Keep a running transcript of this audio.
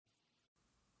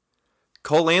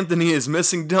Cole Anthony is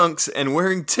missing dunks and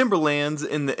wearing Timberlands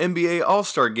in the NBA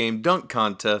All-Star Game dunk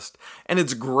contest, and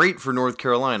it's great for North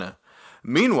Carolina.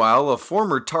 Meanwhile, a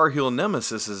former Tar Heel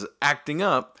nemesis is acting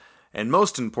up, and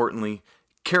most importantly,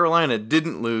 Carolina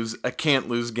didn't lose a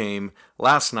can't-lose game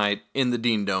last night in the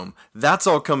Dean Dome. That's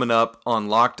all coming up on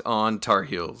Locked On Tar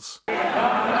Heels.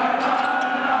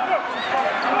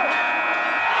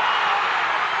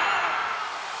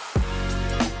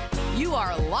 You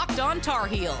are Locked On Tar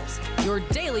Heels, your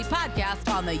daily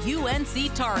podcast on the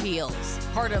UNC Tar Heels.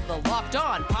 Part of the Locked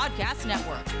On Podcast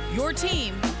Network, your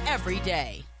team every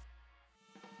day.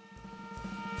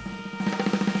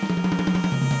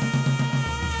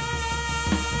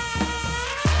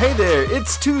 Hey there,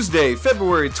 it's Tuesday,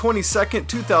 February 22nd,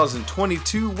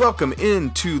 2022. Welcome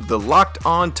into the Locked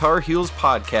On Tar Heels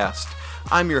podcast.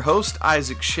 I'm your host,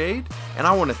 Isaac Shade, and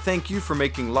I want to thank you for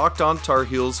making Locked On Tar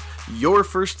Heels your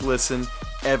first listen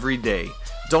every day.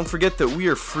 Don't forget that we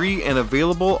are free and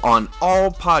available on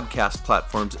all podcast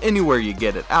platforms, anywhere you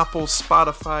get it. Apple,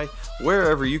 Spotify,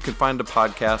 wherever you can find a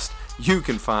podcast, you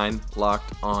can find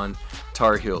Locked On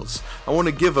Tar Heels. I want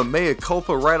to give a mea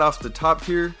culpa right off the top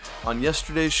here. On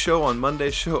yesterday's show, on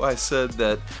Monday's show, I said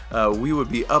that we would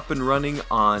be up and running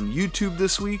on YouTube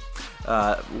this week.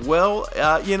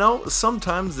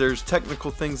 Sometimes there's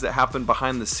technical things that happen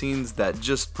behind the scenes that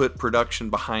just put production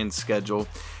behind schedule.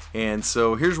 And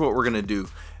so here's what we're going to do.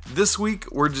 This week,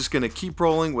 we're just going to keep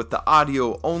rolling with the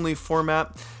audio-only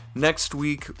format. Next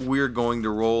week, we're going to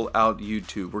roll out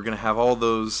YouTube. We're going to have all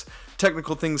those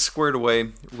technical things squared away,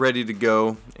 ready to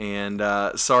go. And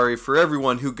sorry for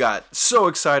everyone who got so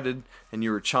excited and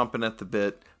you were chomping at the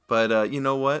bit. But you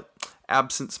know what?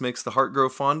 Absence makes the heart grow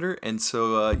fonder. And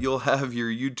so you'll have your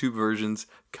YouTube versions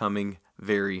coming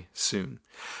very soon.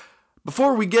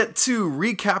 Before we get to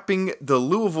recapping the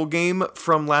Louisville game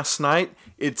from last night,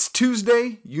 it's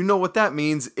Tuesday. You know what that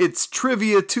means. It's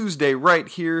Trivia Tuesday right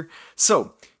here.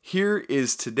 So here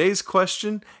is today's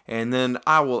question, and then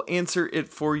I will answer it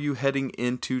for you heading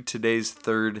into today's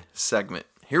third segment.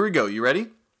 Here we go. You ready?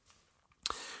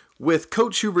 With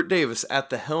Coach Hubert Davis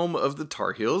at the helm of the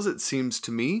Tar Heels, it seems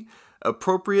to me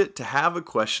appropriate to have a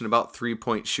question about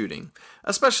three-point shooting,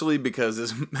 especially because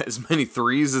as many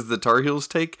threes as the Tar Heels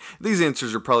take, these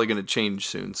answers are probably going to change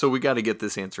soon, so we got to get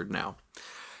this answered now.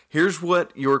 Here's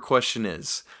what your question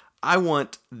is. I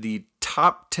want the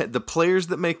top 10, the players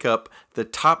that make up the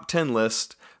top 10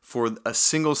 list for a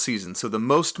single season. So the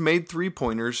most made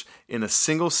three-pointers in a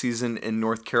single season in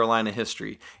North Carolina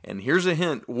history. And here's a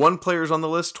hint, one player's on the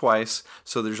list twice,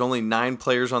 so there's only 9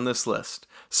 players on this list.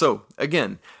 So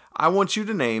again, I want you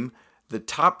to name the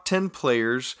top 10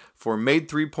 players for made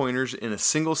three-pointers in a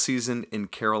single season in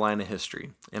Carolina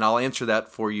history. And I'll answer that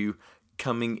for you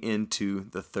coming into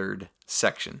the third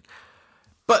section.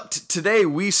 But today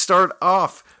we start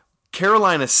off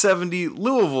Carolina 70,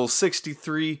 Louisville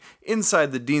 63,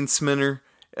 inside the Dean Smith.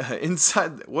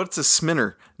 What's a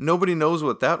Sminner? Nobody knows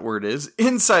what that word is.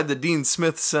 Inside the Dean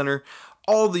Smith Center,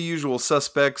 all the usual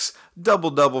suspects,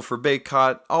 double-double for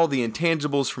Baycott, all the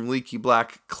intangibles from Leaky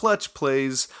Black, clutch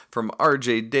plays from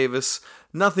RJ Davis,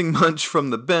 nothing much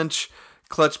from the bench,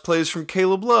 clutch plays from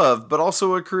Caleb Love, but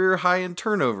also a career high in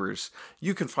turnovers.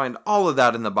 You can find all of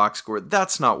that in the box score.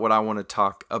 That's not what I want to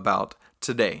talk about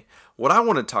today. What I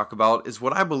want to talk about is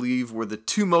what I believe were the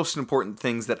two most important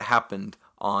things that happened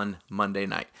on Monday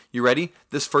night. You ready?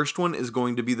 This first one is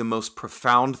going to be the most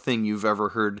profound thing you've ever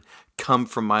heard come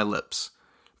from my lips.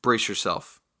 Brace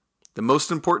yourself. The most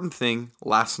important thing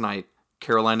last night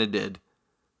Carolina did.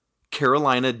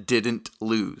 Carolina didn't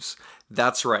lose.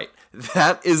 That's right.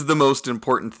 That is the most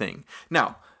important thing.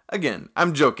 Now, again,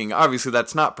 I'm joking. Obviously,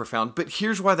 that's not profound, but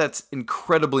here's why that's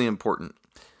incredibly important.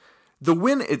 The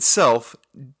win itself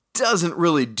doesn't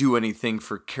really do anything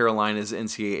for Carolina's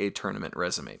NCAA tournament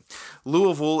resume.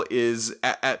 Louisville is,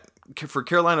 for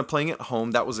Carolina playing at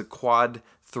home, that was a quad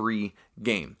 3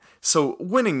 game. So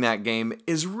winning that game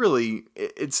is really,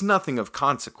 it's nothing of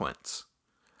consequence.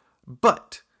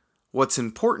 But what's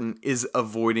important is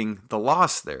avoiding the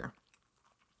loss there.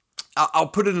 I'll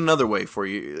put it another way for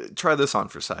you. Try this on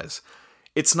for size.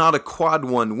 It's not a quad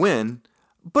 1 win,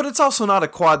 but it's also not a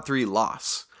quad 3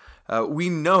 loss. We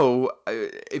know,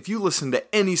 if you listen to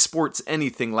any sports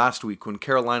anything last week when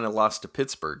Carolina lost to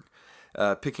Pittsburgh,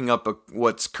 picking up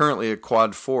what's currently a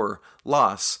quad 4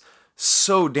 loss,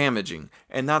 so damaging.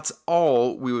 And that's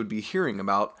all we would be hearing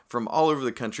about from all over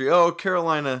the country. Oh,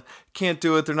 Carolina can't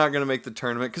do it. They're not going to make the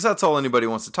tournament. Because that's all anybody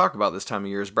wants to talk about this time of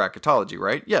year is bracketology,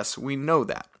 right? Yes, we know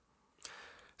that.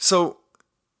 So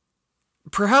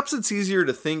perhaps it's easier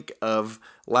to think of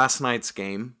last night's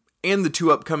game and the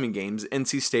two upcoming games,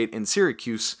 NC State and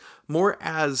Syracuse, more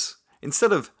as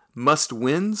Instead of must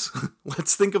wins,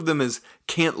 let's think of them as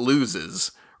can't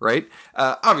loses, right?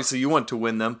 Obviously, you want to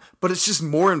win them, but it's just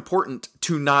more important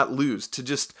to not lose, to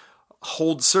just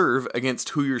hold serve against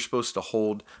who you're supposed to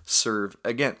hold serve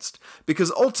against.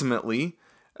 Because ultimately,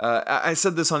 I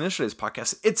said this on yesterday's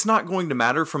podcast, it's not going to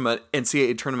matter from an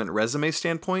NCAA tournament resume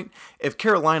standpoint if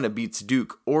Carolina beats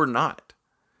Duke or not.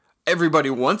 Everybody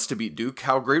wants to beat Duke.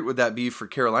 How great would that be for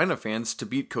Carolina fans to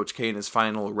beat Coach K in his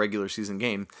final regular season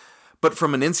game? But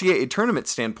from an NCAA tournament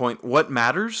standpoint, what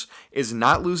matters is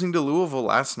not losing to Louisville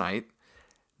last night,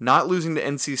 not losing to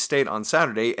NC State on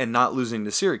Saturday, and not losing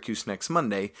to Syracuse next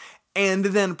Monday, and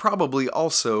then probably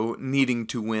also needing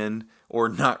to win, or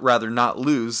not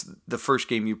lose, the first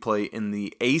game you play in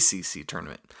the ACC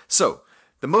tournament. So,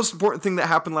 the most important thing that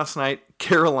happened last night,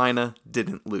 Carolina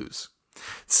didn't lose.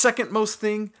 Second most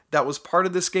thing that was part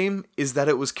of this game is that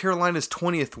it was Carolina's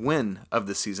 20th win of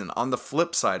the season, on the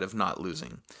flip side of not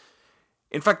losing.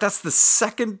 In fact, that's the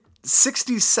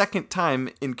 62nd time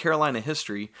in Carolina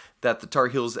history that the Tar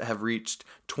Heels have reached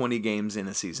 20 games in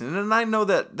a season. And I know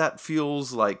that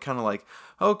feels like kind of like,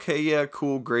 okay, yeah,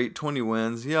 cool, great, 20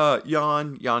 wins, yeah,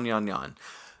 yawn.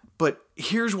 But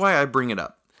here's why I bring it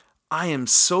up. I am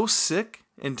so sick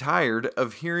and tired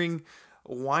of hearing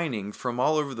whining from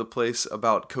all over the place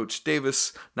about Coach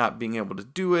Davis not being able to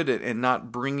do it and not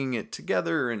bringing it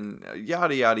together and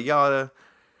yada, yada, yada.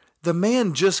 The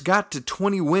man just got to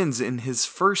 20 wins in his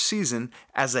first season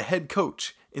as a head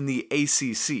coach in the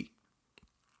ACC.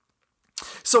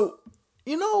 So,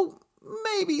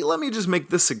 maybe let me just make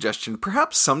this suggestion.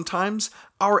 Perhaps sometimes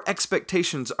our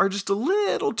expectations are just a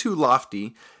little too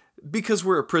lofty because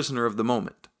we're a prisoner of the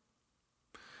moment.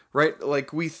 Right?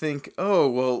 Like we think, oh,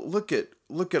 well, look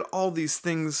at all these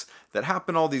things that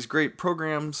happen, all these great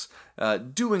programs,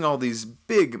 doing all these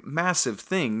big, massive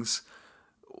things,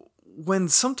 when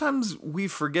sometimes we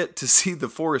forget to see the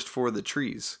forest for the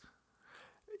trees.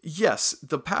 Yes,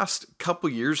 the past couple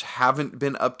years haven't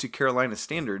been up to Carolina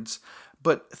standards,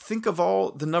 but think of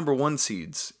all the number one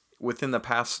seeds within the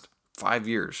past 5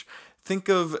 years. Think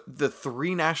of the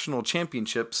 3 national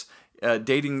championships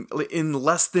dating in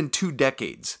less than 2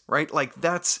 decades, right? Like,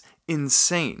 that's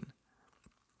insane.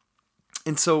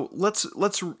 And so let's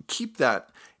keep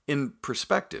that in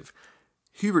perspective.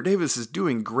 Hubert Davis is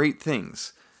doing great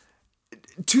things.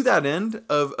 To that end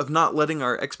of not letting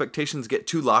our expectations get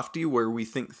too lofty where we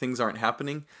think things aren't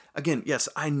happening, again, yes,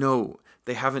 I know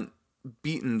they haven't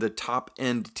beaten the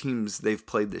top-end teams they've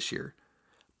played this year.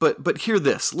 But hear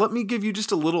this. Let me give you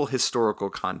just a little historical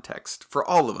context for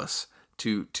all of us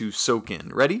to soak in.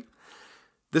 Ready?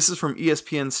 This is from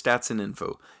ESPN Stats and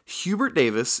Info. Hubert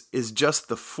Davis is just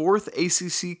the 4th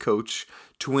ACC coach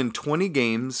to win 20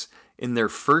 games in their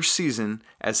first season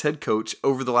as head coach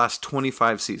over the last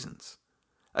 25 seasons.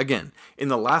 Again, in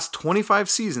the last 25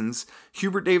 seasons,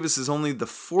 Hubert Davis is only the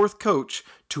 4th coach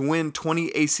to win 20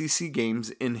 ACC games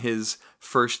in his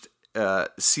first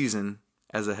season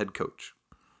as a head coach.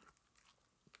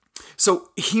 So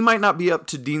he might not be up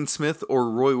to Dean Smith or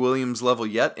Roy Williams level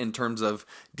yet in terms of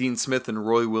Dean Smith and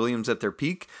Roy Williams at their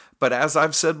peak, but as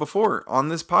I've said before on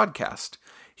this podcast,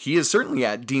 he is certainly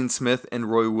at Dean Smith and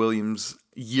Roy Williams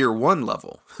year 1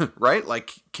 level, right?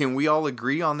 Like, can we all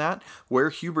agree on that? Where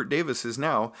Hubert Davis is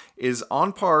now is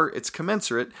on par, it's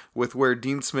commensurate with where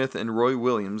Dean Smith and Roy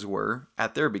Williams were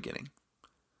at their beginning.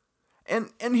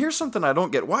 And here's something I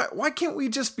don't get. Why can't we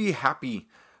just be happy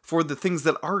for the things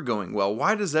that are going well?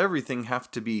 Why does everything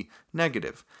have to be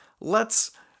negative?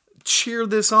 Let's cheer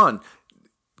this on.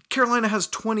 Carolina has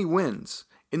 20 wins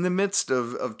in the midst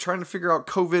of trying to figure out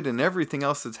COVID and everything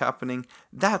else that's happening.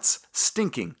 That's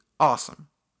stinking awesome.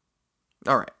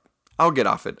 All right, I'll get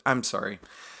off it. I'm sorry.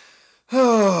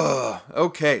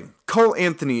 Okay, Cole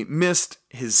Anthony missed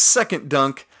his second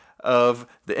dunk of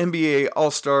the NBA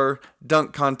All-Star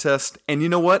Dunk Contest, and you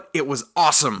know what? It was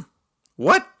awesome.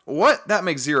 What? That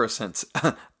makes zero sense.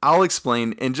 I'll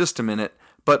explain in just a minute,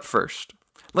 but first,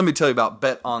 let me tell you about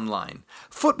Bet Online.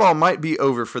 Football might be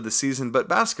over for the season, but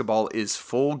basketball is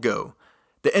full go.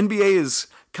 The NBA is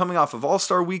coming off of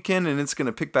All-Star Weekend, and it's going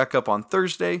to pick back up on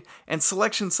Thursday, and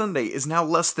Selection Sunday is now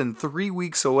less than 3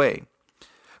 weeks away.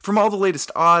 From all the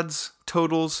latest odds,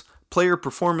 totals, player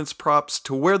performance props,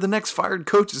 to where the next fired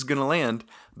coach is going to land,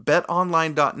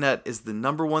 BetOnline.net is the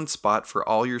 #1 spot for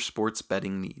all your sports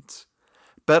betting needs.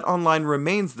 BetOnline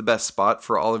remains the best spot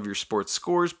for all of your sports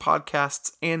scores,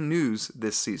 podcasts, and news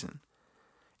this season.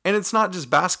 And it's not just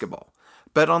basketball.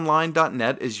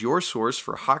 BetOnline.net is your source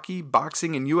for hockey,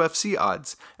 boxing, and UFC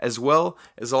odds, as well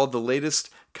as all the latest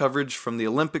coverage from the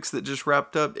Olympics that just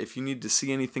wrapped up. If you need to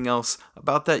see anything else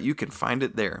about that, you can find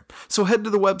it there. So head to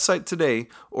the website today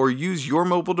or use your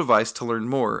mobile device to learn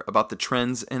more about the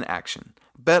trends in action.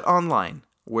 Bet online,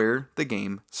 where the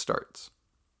game starts.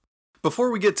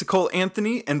 Before we get to Cole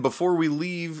Anthony and before we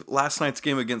leave last night's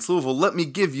game against Louisville, let me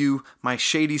give you my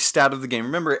shady stat of the game.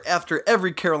 Remember, after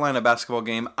every Carolina basketball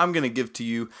game, I'm going to give to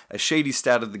you a shady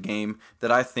stat of the game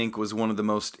that I think was one of the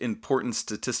most important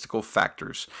statistical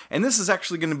factors. And this is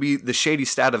actually going to be the shady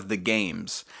stat of the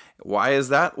games. Why is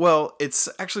that? Well, it's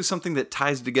actually something that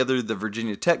ties together the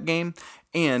Virginia Tech game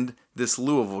and this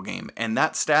Louisville game. And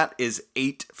that stat is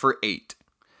 8 for 8.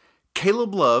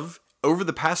 Caleb Love, over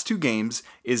the past 2 games,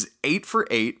 is 8 for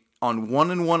 8 on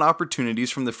 1-and-1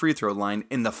 opportunities from the free throw line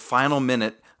in the final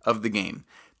minute of the game.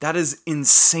 That is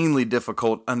insanely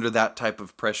difficult under that type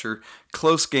of pressure.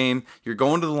 Close game, you're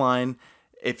going to the line.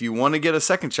 If you want to get a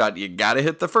second shot, you got to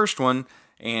hit the first one.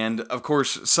 And of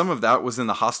course, some of that was in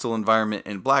the hostile environment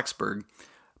in Blacksburg.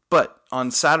 But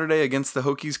on Saturday against the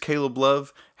Hokies, Caleb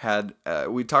Love had,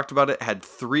 we talked about it, had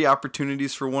 3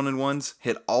 opportunities for 1-and-1s,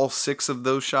 hit all 6 of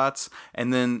those shots.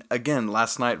 And then again,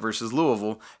 last night versus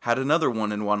Louisville, had another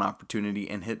 1-and-1 opportunity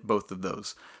and hit both of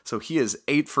those. So he is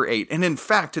 8 for 8. And in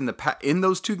fact, in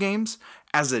those 2 games,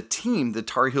 as a team, the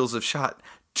Tar Heels have shot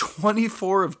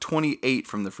 24 of 28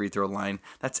 from the free throw line.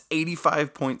 That's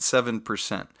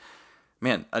 85.7%.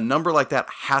 Man, a number like that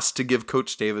has to give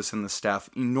Coach Davis and the staff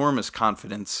enormous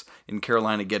confidence in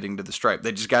Carolina getting to the stripe.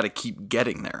 They just got to keep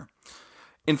getting there.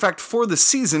 In fact, for the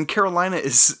season, Carolina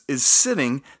is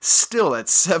sitting still at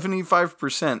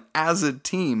 75% as a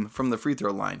team from the free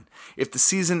throw line. If the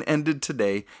season ended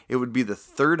today, it would be the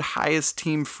 3rd highest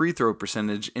team free throw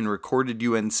percentage in recorded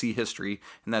UNC history,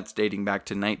 and that's dating back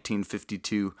to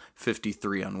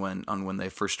 1952-53 on when they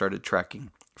first started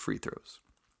tracking free throws.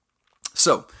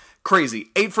 So, crazy.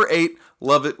 8 for 8.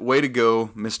 Love it. Way to go,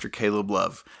 Mr. Caleb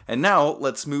Love. And now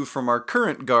let's move from our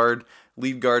current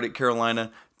lead guard at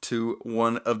Carolina, to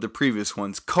one of the previous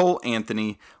ones, Cole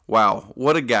Anthony. Wow,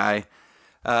 what a guy.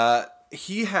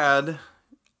 He had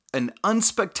an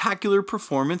unspectacular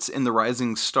performance in the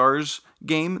Rising Stars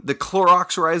game, the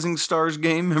Clorox Rising Stars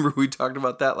game. Remember we talked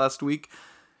about that last week?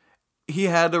 He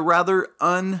had a rather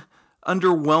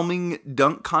underwhelming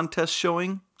dunk contest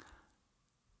showing,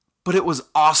 but it was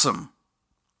awesome.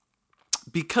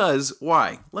 Because,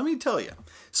 why? Let me tell you.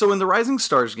 So in the Rising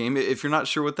Stars game, if you're not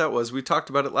sure what that was, we talked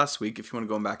about it last week if you want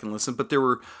to go back and listen, but there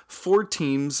were 4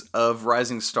 teams of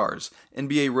Rising Stars,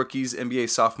 NBA rookies, NBA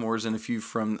sophomores, and a few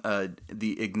from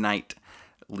the Ignite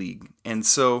League. And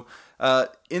so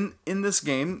in this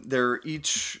game,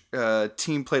 each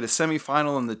team played a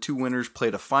semifinal and the 2 winners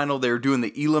played a final. They were doing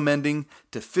the Elam ending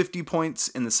to 50 points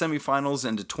in the semifinals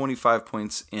and to 25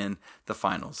 points in the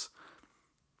finals.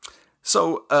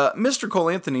 So, Mr. Cole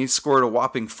Anthony scored a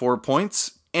whopping 4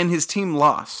 points, and his team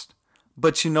lost.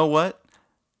 But you know what?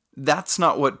 That's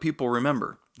not what people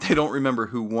remember. They don't remember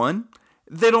who won.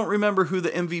 They don't remember who the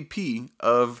MVP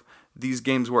of these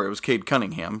games were. It was Cade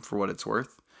Cunningham, for what it's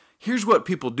worth. Here's what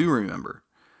people do remember.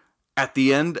 At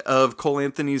the end of Cole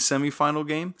Anthony's semifinal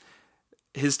game,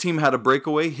 his team had a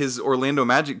breakaway. His Orlando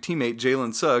Magic teammate,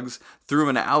 Jalen Suggs, threw him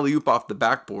an alley-oop off the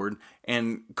backboard,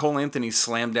 and Cole Anthony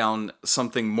slammed down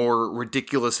something more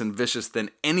ridiculous and vicious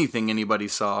than anything anybody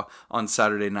saw on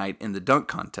Saturday night in the dunk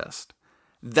contest.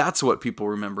 That's what people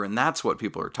remember, and that's what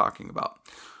people are talking about.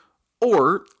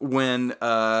 Or when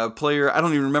a player, I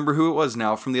don't even remember who it was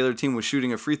now, from the other team was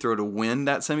shooting a free throw to win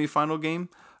that semifinal game,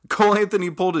 Cole Anthony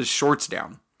pulled his shorts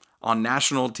down on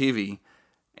national TV,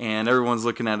 and everyone's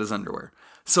looking at his underwear.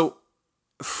 So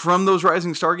from those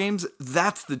Rising Star games,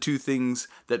 that's the 2 things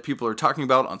that people are talking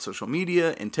about on social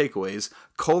media and takeaways: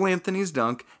 Cole Anthony's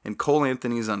dunk and Cole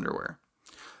Anthony's underwear.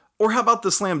 Or how about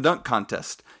the slam dunk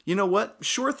contest? You know what?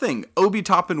 Sure thing. Obi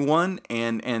Toppin won,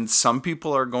 and some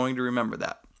people are going to remember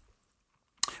that.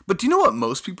 But do you know what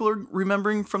most people are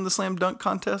remembering from the slam dunk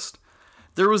contest?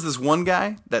 There was this one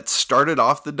guy that started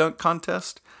off the dunk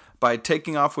contest by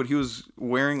taking off what he was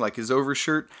wearing, like his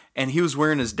overshirt, and he was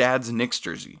wearing his dad's Knicks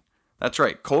jersey. That's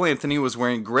right, Cole Anthony was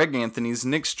wearing Greg Anthony's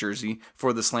Knicks jersey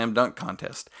for the slam dunk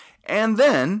contest. And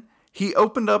then he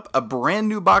opened up a brand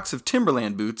new box of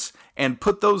Timberland boots and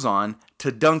put those on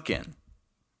to dunk in.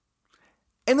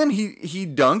 And then he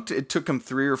dunked. It took him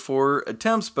 3 or 4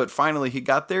 attempts, but finally he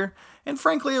got there. And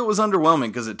frankly, it was underwhelming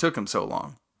because it took him so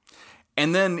long.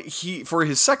 And then for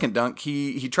his second dunk,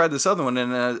 he tried this other one,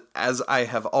 and as I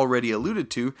have already alluded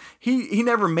to, he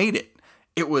never made it.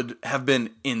 It would have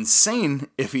been insane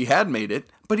if he had made it,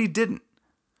 but he didn't.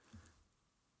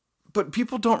 But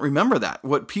people don't remember that.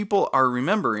 What people are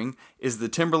remembering is the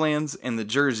Timberlands and the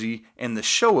jersey and the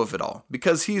show of it all,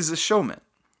 because he's a showman.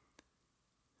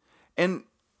 And,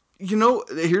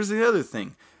 here's the other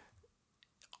thing.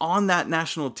 On that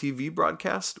national TV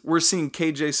broadcast, we're seeing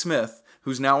KJ Smith,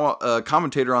 who's now a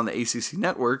commentator on the ACC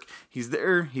network. He's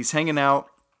there, he's hanging out.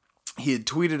 He had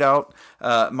tweeted out,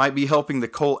 might be helping the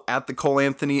Cole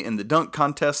Anthony in the dunk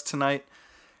contest tonight.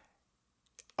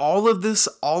 All of this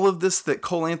that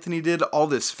Cole Anthony did, all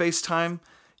this FaceTime,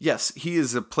 yes, he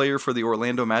is a player for the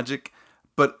Orlando Magic,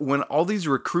 but when all these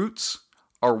recruits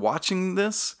are watching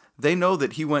this, they know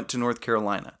that he went to North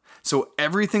Carolina. So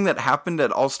everything that happened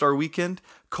at All-Star Weekend,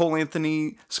 Cole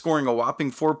Anthony scoring a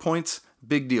whopping 4 points,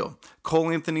 big deal.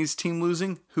 Cole Anthony's team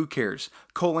losing, who cares?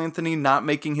 Cole Anthony not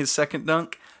making his second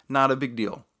dunk, not a big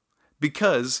deal.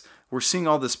 Because we're seeing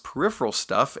all this peripheral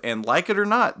stuff, and like it or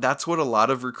not, that's what a lot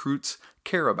of recruits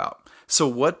care about. So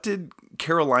what did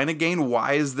Carolina gain?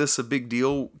 Why is this a big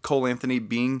deal, Cole Anthony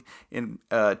being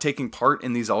taking part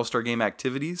in these All-Star Game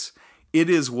activities? It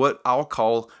is what I'll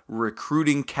call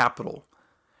recruiting capital.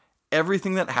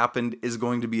 Everything that happened is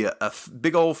going to be a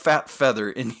big old fat feather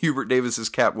in Hubert Davis's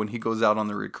cap when he goes out on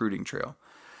the recruiting trail.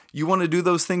 You want to do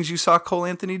those things you saw Cole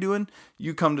Anthony doing?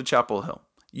 You come to Chapel Hill.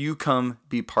 You come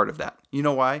be part of that. You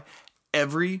know why?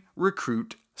 Every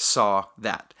recruit saw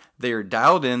that. They are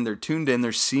dialed in, they're tuned in,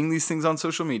 they're seeing these things on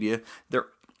social media.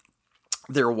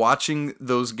 They're watching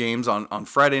those games on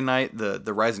Friday night,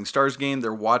 the Rising Stars game.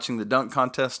 They're watching the dunk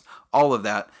contest, all of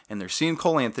that, and they're seeing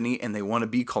Cole Anthony, and they want to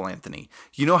be Cole Anthony.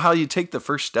 You know how you take the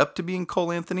first step to being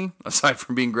Cole Anthony, aside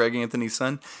from being Greg Anthony's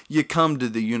son? You come to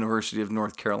the University of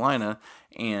North Carolina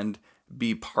and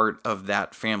be part of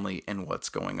that family and what's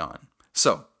going on.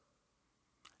 So,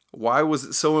 why was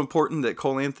it so important that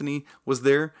Cole Anthony was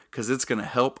there? Because it's going to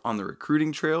help on the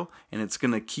recruiting trail, and it's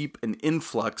going to keep an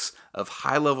influx of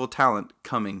high-level talent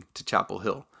coming to Chapel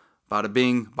Hill. Bada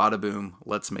bing, bada boom,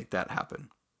 let's make that happen.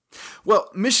 Well,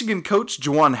 Michigan coach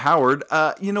Juwan Howard,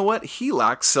 you know what? He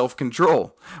lacks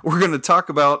self-control. We're going to talk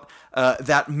about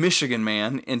that Michigan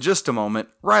man in just a moment,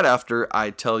 right after I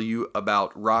tell you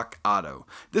about Rock Auto.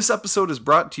 This episode is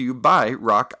brought to you by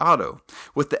Rock Auto.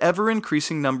 With the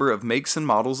ever-increasing number of makes and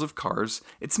models of cars,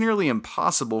 it's nearly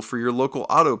impossible for your local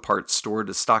auto parts store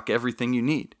to stock everything you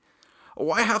need.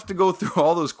 Why have to go through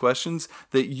all those questions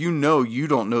that you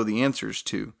don't know the answers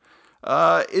to?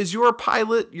 Is your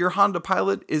Honda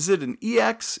Pilot, is it an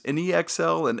EX, an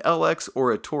EXL, an LX,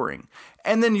 or a Touring?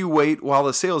 And then you wait while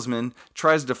the salesman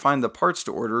tries to find the parts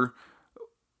to order.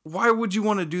 Why would you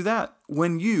want to do that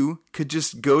when you could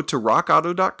just go to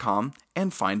rockauto.com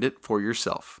and find it for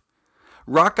yourself?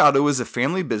 Rock Auto is a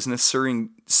family business serving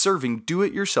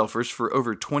do-it-yourselfers for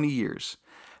over 20 years.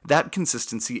 That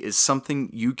consistency is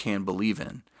something you can believe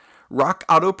in. Rock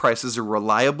Auto prices are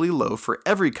reliably low for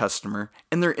every customer,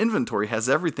 and their inventory has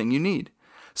everything you need.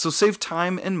 So save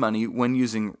time and money when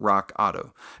using Rock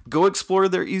Auto. Go explore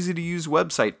their easy-to-use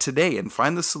website today and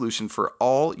find the solution for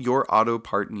all your auto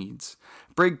part needs.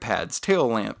 Brake pads, tail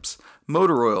lamps,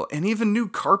 motor oil, and even new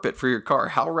carpet for your car.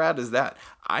 How rad is that?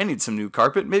 I need some new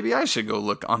carpet. Maybe I should go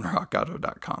look on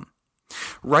rockauto.com.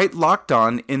 Write Locked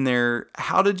On in their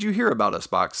How Did You Hear About Us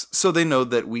box so they know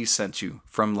that we sent you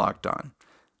from Locked On.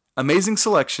 Amazing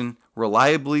selection,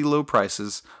 reliably low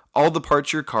prices, all the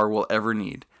parts your car will ever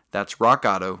need. That's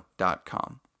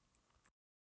rockauto.com.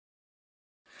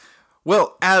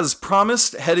 Well, as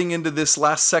promised, heading into this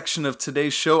last section of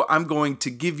today's show, I'm going to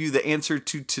give you the answer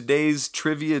to today's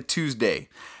Trivia Tuesday.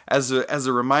 As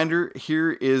a reminder,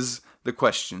 here is the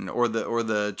question or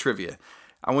the trivia.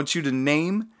 I want you to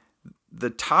name the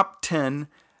top 10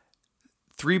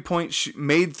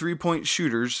 made three-point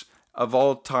shooters of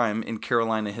all time in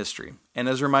Carolina history. And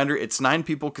as a reminder, it's 9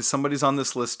 people because somebody's on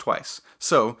this list twice.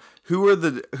 So, who are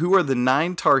the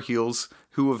 9 Tar Heels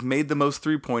who have made the most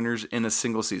three-pointers in a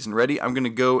single season? Ready? I'm going to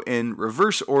go in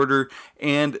reverse order,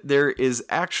 and there is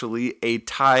actually a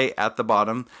tie at the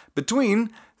bottom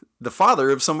between the father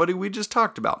of somebody we just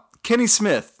talked about. Kenny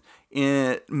Smith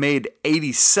made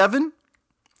 87.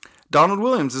 Donald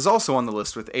Williams is also on the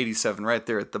list with 87 right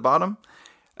there at the bottom.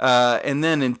 And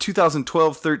then in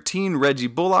 2012-13, Reggie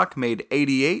Bullock made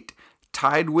 88,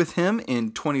 tied with him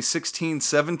in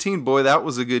 2016-17. Boy, that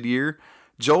was a good year.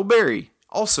 Joel Berry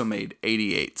also made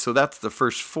 88, so that's the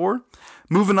first 4.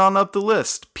 Moving on up the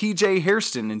list, P.J.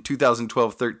 Hairston in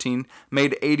 2012-13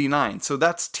 made 89, so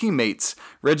that's teammates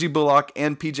Reggie Bullock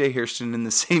and P.J. Hairston in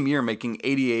the same year making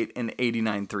 88 and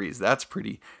 89 threes. That's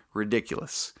pretty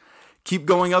ridiculous. Keep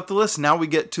going up the list. Now we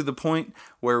get to the point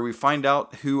where we find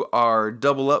out who our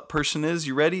double up person is.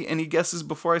 You ready? Any guesses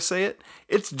before I say it?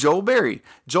 It's Joel Berry.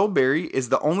 Joel Berry is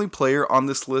the only player on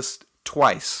this list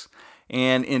twice.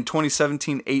 And in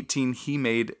 2017-18, he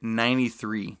made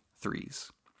 93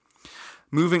 threes.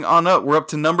 Moving on up, we're up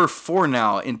to number 4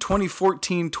 now. In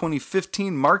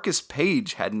 2014-2015, Marcus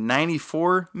Page had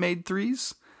 94 made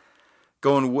threes.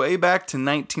 Going way back to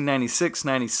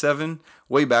 1996-97,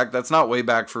 way back, that's not way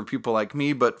back for people like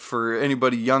me, but for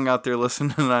anybody young out there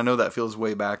listening, and I know that feels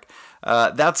way back,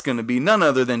 that's going to be none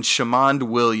other than Shamond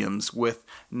Williams with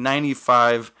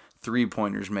 95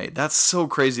 three-pointers made. That's so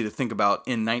crazy to think about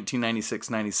in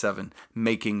 1996-97,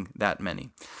 making that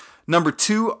many. Number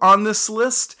 2 on this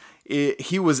list,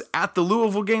 he was at the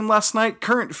Louisville game last night.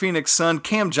 Current Phoenix Sun,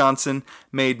 Cam Johnson,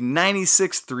 made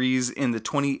 96 threes in the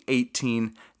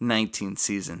 2018-19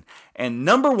 season. And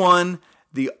number 1,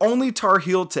 the only Tar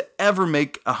Heel to ever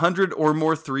make 100 or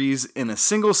more threes in a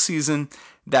single season,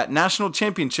 that national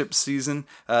championship season,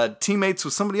 teammates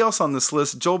with somebody else on this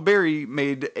list. Joel Berry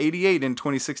made 88 in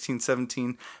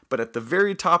 2016-17, but at the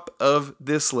very top of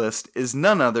this list is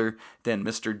none other than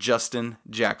Mr. Justin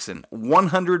Jackson.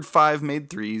 105 made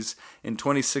threes in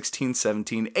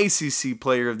 2016-17, ACC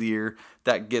Player of the Year.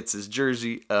 That gets his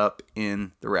jersey up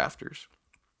in the rafters.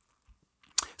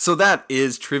 So that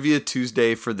is Trivia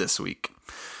Tuesday for this week.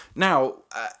 Now,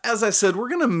 as I said, we're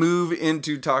going to move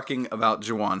into talking about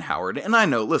Juwan Howard. And I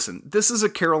know, listen, this is a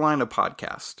Carolina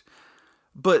podcast,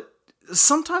 but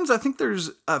sometimes I think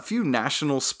there's a few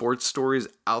national sports stories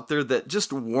out there that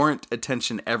just warrant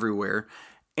attention everywhere.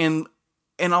 And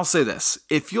I'll say this,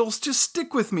 if you'll just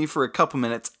stick with me for a couple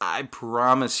minutes, I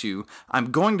promise you,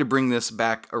 I'm going to bring this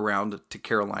back around to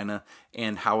Carolina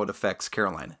and how it affects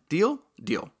Carolina. Deal?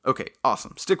 Deal. Okay,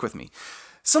 awesome. Stick with me.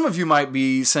 Some of you might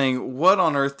be saying, what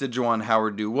on earth did Juwan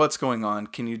Howard do? What's going on?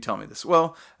 Can you tell me this?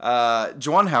 Well,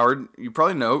 Juwan Howard, you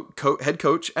probably know, head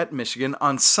coach at Michigan.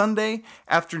 On Sunday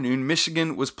afternoon,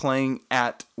 Michigan was playing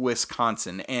at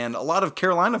Wisconsin. And a lot of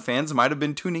Carolina fans might have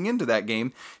been tuning into that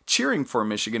game, cheering for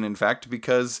Michigan, in fact,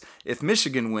 because if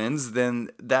Michigan wins,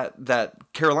 then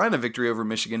that Carolina victory over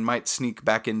Michigan might sneak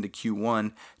back into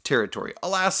Q1 territory.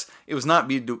 Alas, it was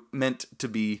not meant to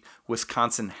be.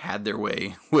 Wisconsin had their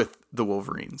way with the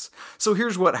Wolverines. So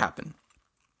here's what happened.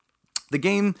 The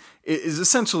game is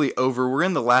essentially over. We're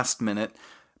in the last minute,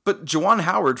 but Juwan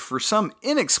Howard, for some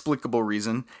inexplicable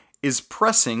reason, is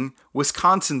pressing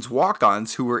Wisconsin's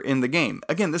walk-ons who were in the game.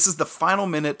 Again, this is the final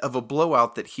minute of a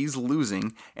blowout that he's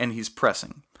losing, and he's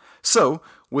pressing. So,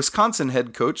 Wisconsin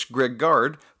head coach Greg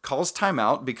Gard calls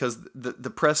timeout because the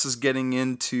press is getting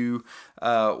into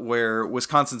where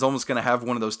Wisconsin's almost going to have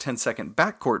one of those 10-second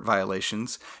backcourt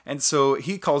violations. And so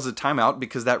he calls a timeout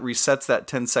because that resets that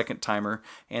 10-second timer,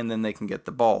 and then they can get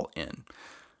the ball in.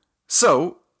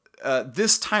 So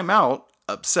this timeout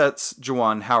upsets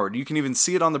Juwan Howard. You can even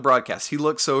see it on the broadcast. He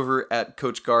looks over at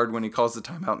Coach Gard when he calls the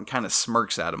timeout and kind of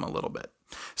smirks at him a little bit.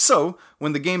 So,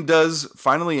 when the game does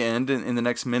finally end in the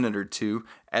next minute or two,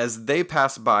 as they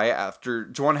pass by after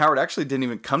Juwan Howard actually didn't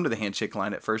even come to the handshake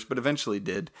line at first, but eventually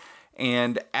did.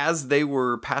 And as they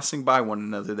were passing by one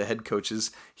another, the head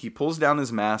coaches, he pulls down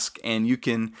his mask and you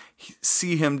can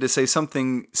see him to say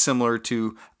something similar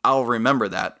to, "I'll remember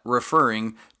that,"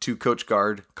 referring to Coach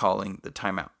Gard calling the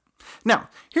timeout. Now,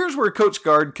 here's where Coach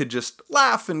Gard could just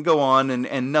laugh and go on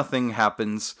and nothing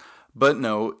happens. But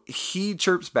no, he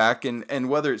chirps back, and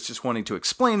whether it's just wanting to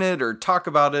explain it or talk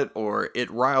about it, or it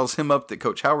riles him up that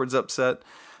Coach Howard's upset,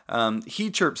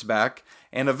 he chirps back,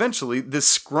 and eventually this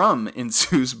scrum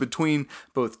ensues between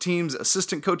both teams.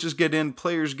 Assistant coaches get in,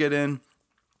 players get in.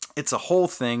 It's a whole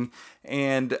thing,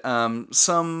 and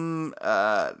some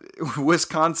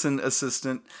Wisconsin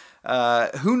assistant,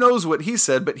 who knows what he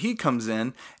said, but he comes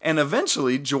in, and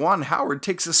eventually Juwan Howard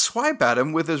takes a swipe at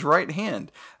him with his right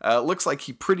hand. Looks like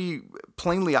he pretty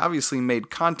plainly, obviously made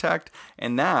contact,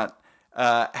 and that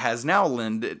has now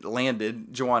landed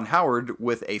Juwan Howard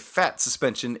with a fat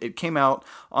suspension. It came out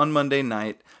on Monday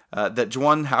night that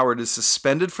Juwan Howard is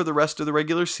suspended for the rest of the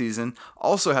regular season,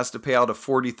 also has to pay out a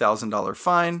 $40,000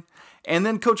 fine, and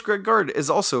then Coach Greg Gard is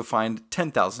also fined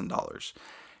 $10,000.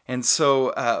 And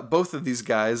so both of these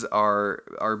guys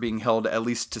are being held at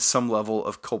least to some level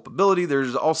of culpability.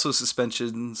 There's also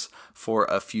suspensions for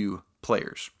a few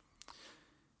players.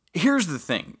 Here's the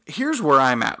thing. Here's where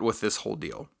I'm at with this whole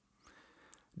deal.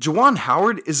 Juwan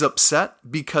Howard is upset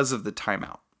because of the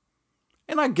timeout.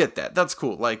 And I get that. That's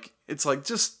cool. It's like,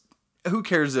 just who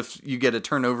cares if you get a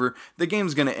turnover? The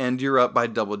game's going to end. You're up by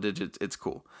double digits. It's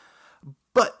cool.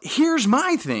 But here's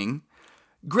my thing.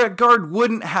 Greg Gard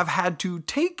wouldn't have had to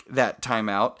take that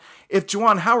timeout if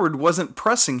Juwan Howard wasn't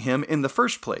pressing him in the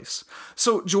first place.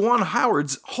 So Juwan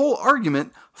Howard's whole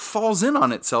argument falls in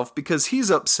on itself because he's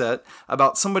upset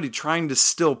about somebody trying to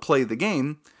still play the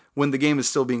game when the game is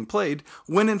still being played,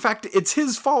 when in fact it's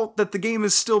his fault that the game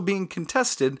is still being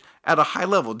contested at a high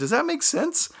level. Does that make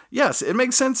sense? Yes, it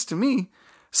makes sense to me.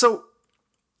 So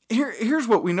here's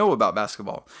what we know about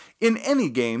basketball. In any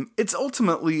game, it's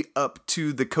ultimately up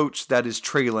to the coach that is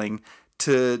trailing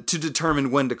to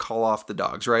determine when to call off the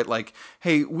dogs, right? Like,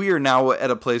 hey, we are now at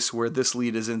a place where this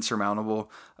lead is insurmountable.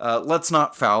 Let's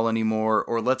not foul anymore,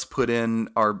 or let's put in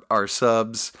our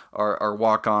subs, our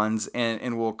walk-ons,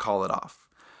 and we'll call it off.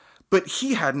 But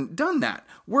he hadn't done that.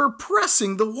 We're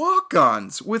pressing the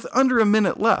walk-ons with under a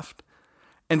minute left.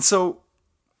 And so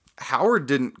Howard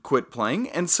didn't quit playing,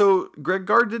 and so Greg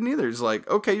Gard didn't either. He's like,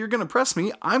 okay, you're going to press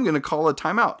me. I'm going to call a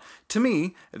timeout. To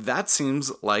me, that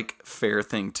seems like a fair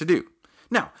thing to do.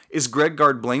 Now, is Greg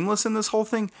Gard blameless in this whole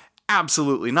thing?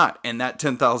 Absolutely not. And that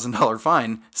 $10,000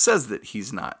 fine says that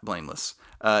he's not blameless.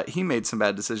 He made some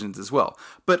bad decisions as well.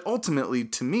 But ultimately,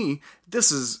 to me,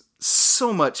 this is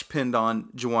so much pinned on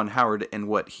Juwan Howard and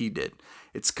what he did.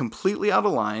 It's completely out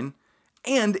of line.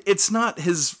 And it's not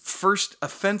his first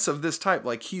offense of this type.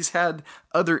 Like, he's had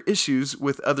other issues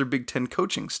with other Big Ten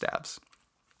coaching staffs.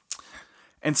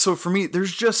 And so for me,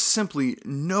 there's just simply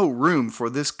no room for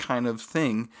this kind of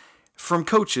thing from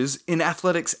coaches in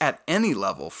athletics at any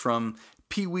level, from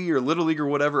Pee Wee or Little League or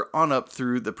whatever on up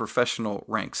through the professional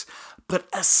ranks. But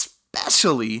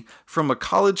especially from a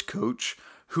college coach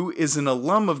who is an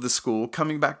alum of the school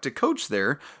coming back to coach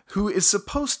there, who is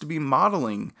supposed to be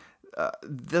modeling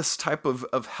this type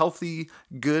of healthy,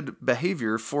 good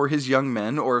behavior for his young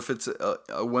men, or if it's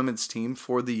a women's team,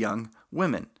 for the young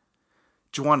women.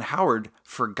 Juwan Howard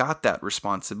forgot that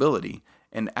responsibility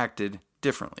and acted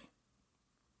differently.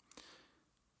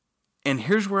 And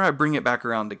here's where I bring it back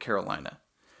around to Carolina.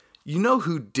 You know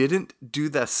who didn't do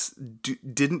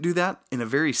that in a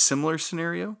very similar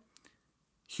scenario?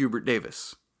 Hubert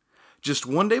Davis. Just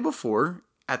one day before,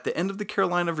 at the end of the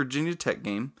Carolina-Virginia Tech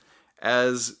game,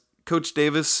 as Coach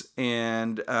Davis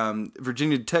and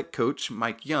Virginia Tech coach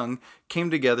Mike Young came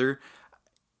together,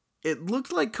 it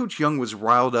looked like Coach Young was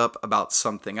riled up about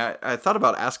something. I thought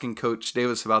about asking Coach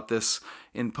Davis about this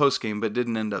in postgame, but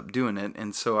didn't end up doing it.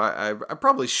 And so I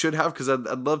probably should have, because I'd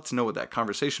love to know what that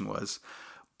conversation was.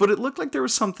 But it looked like there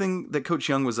was something that Coach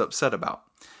Young was upset about.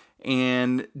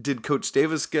 And did Coach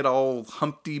Davis get all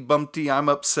Humpty Bumpty, I'm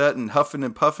upset, and huffing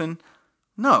and puffing?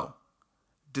 No.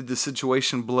 Did the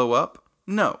situation blow up?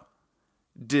 No.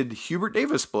 Did Hubert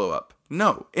Davis blow up?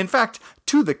 No. In fact,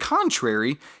 to the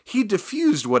contrary, he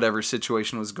diffused whatever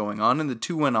situation was going on, and the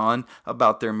two went on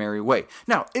about their merry way.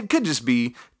 Now, it could just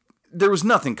be there was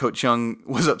nothing Coach Young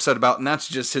was upset about, and that's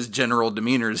just his general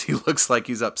demeanor as he looks like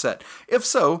he's upset. If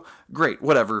so, great,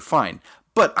 whatever, fine.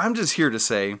 But I'm just here to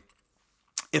say,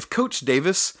 if Coach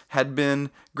Davis had been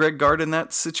Greg Gard in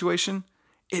that situation,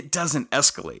 it doesn't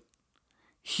escalate.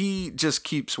 He just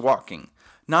keeps walking.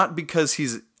 Not because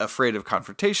he's afraid of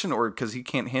confrontation or because he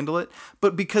can't handle it,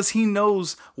 but because he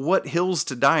knows what hills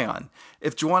to die on.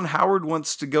 If Juwan Howard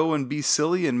wants to go and be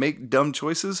silly and make dumb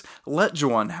choices, let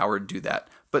Juwan Howard do that.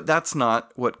 But that's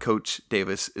not what Coach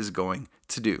Davis is going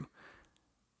to do.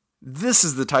 This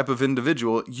is the type of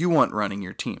individual you want running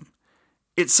your team.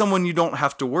 It's someone you don't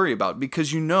have to worry about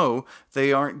because you know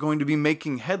they aren't going to be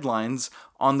making headlines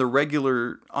on the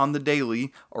regular, on the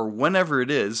daily, or whenever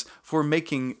it is for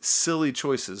making silly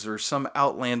choices or some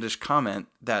outlandish comment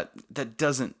that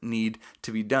doesn't need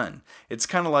to be done. It's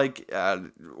kind of like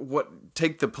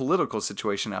take the political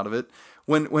situation out of it.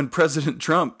 When President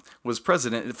Trump was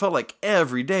president, it felt like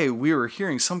every day we were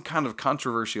hearing some kind of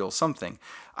controversial something.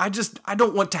 I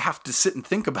don't want to have to sit and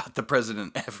think about the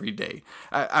president every day.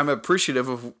 I'm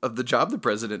appreciative of the job the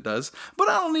president does, but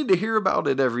I don't need to hear about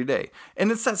it every day.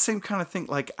 And it's that same kind of thing.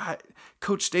 Like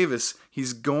Coach Davis,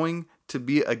 he's going to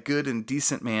be a good and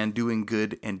decent man doing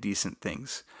good and decent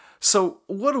things. So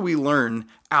what do we learn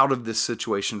out of this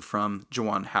situation from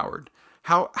Juwan Howard?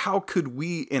 How could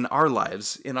we in our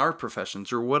lives, in our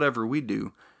professions, or whatever we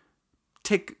do,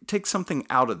 take something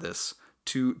out of this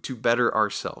to better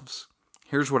ourselves?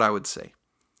 Here's what I would say.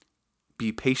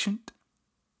 Be patient,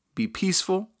 be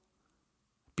peaceful,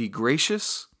 be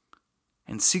gracious,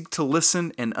 and seek to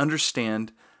listen and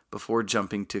understand before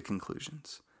jumping to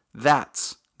conclusions.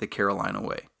 That's the Carolina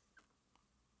way.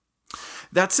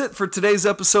 That's it for today's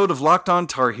episode of Locked On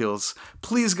Tar Heels.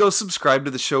 Please go subscribe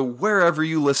to the show wherever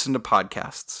you listen to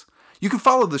podcasts. You can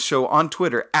follow the show on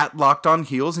Twitter at Locked On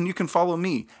Heels, and you can follow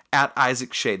me at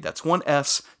Isaac Shade. That's 1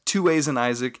 S, 2 A's in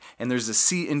Isaac, and there's a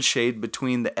C in shade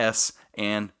between the S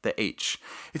and the H.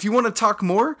 If you want to talk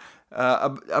more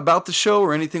about the show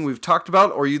or anything we've talked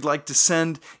about, or you'd like to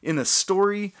send in a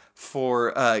story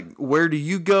for where do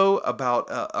you go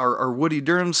about our Woody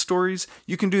Durham stories,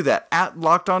 you can do that at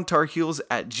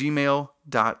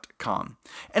lockedontarheels@gmail.com.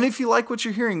 And if you like what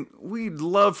you're hearing, we'd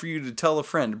love for you to tell a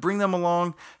friend, bring them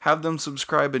along, have them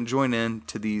subscribe and join in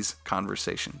to these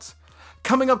conversations.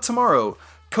 Coming up tomorrow,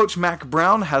 Coach Mac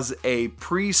Brown has a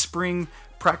pre-spring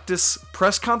practice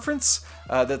press conference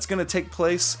that's going to take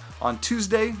place on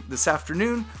Tuesday this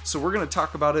afternoon. So we're going to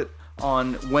talk about it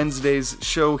on Wednesday's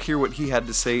show, hear what he had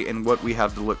to say and what we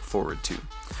have to look forward to.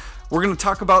 We're going to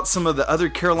talk about some of the other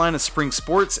Carolina spring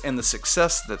sports and the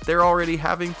success that they're already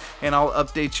having, and I'll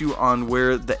update you on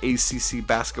where the ACC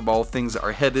basketball things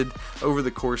are headed over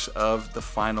the course of the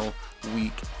final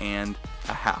week and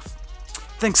a half.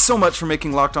 Thanks so much for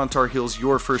making Locked On Tar Heels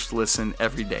your first listen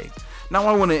every day. Now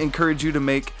I want to encourage you to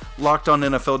make Locked On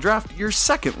NFL Draft your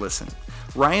second listen.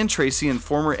 Ryan Tracy and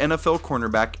former NFL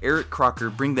cornerback Eric Crocker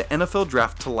bring the NFL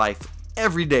Draft to life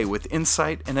every day with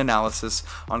insight and analysis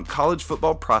on college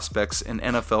football prospects and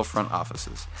NFL front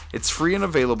offices. It's free and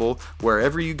available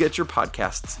wherever you get your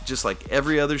podcasts, just like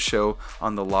every other show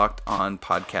on the Locked On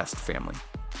podcast family.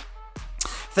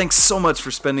 Thanks so much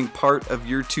for spending part of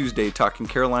your Tuesday talking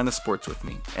Carolina sports with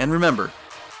me. And remember,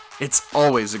 it's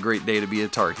always a great day to be a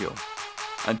Tar Heel.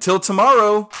 Until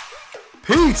tomorrow,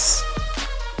 peace!